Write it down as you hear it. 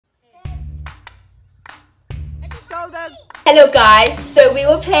Hello guys, so we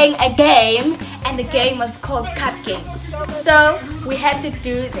were playing a game and the game was called Cup Game. So we had to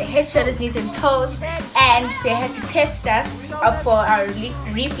do the head, shoulders, knees and toes, and they had to test us for our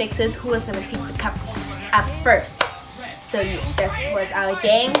reflexes who was going to pick the cup up first. So yes, that was our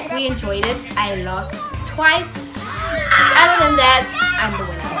game. We enjoyed it. I lost twice. Other than that, I'm the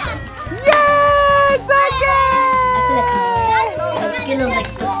winner. Yes! I feel like Skill is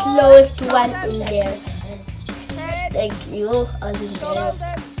like the slowest one in there. Like you are the best.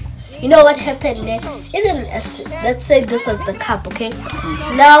 You know what happened there? Let's say this was the cup, okay?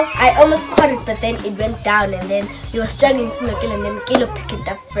 Now I almost caught it, but then it went down, and then you were struggling to look in, and then Kilo picked it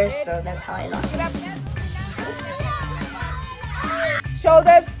up first, so that's how I lost.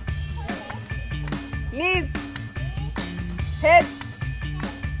 Shoulders, knees, head,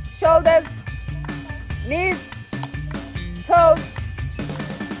 shoulders, knees, toes,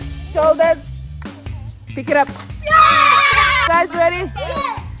 shoulders. Pick it up. Guys, ready?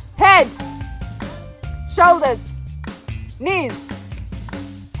 Head, shoulders, knees,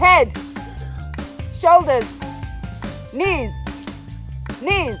 head, shoulders, knees,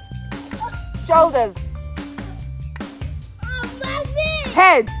 shoulders,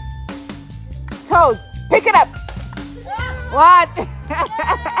 head, toes. Pick it up. What?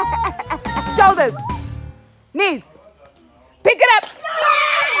 Shoulders, knees. Pick it up.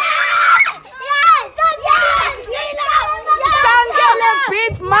 Sangele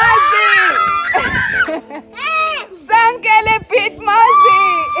beat Mazi. Sangele beat Mazi.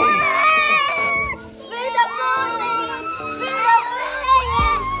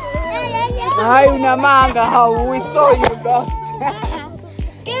 Ay, una manga, how we saw you lost.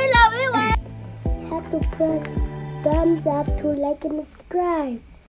 Have to press thumbs up to like and subscribe.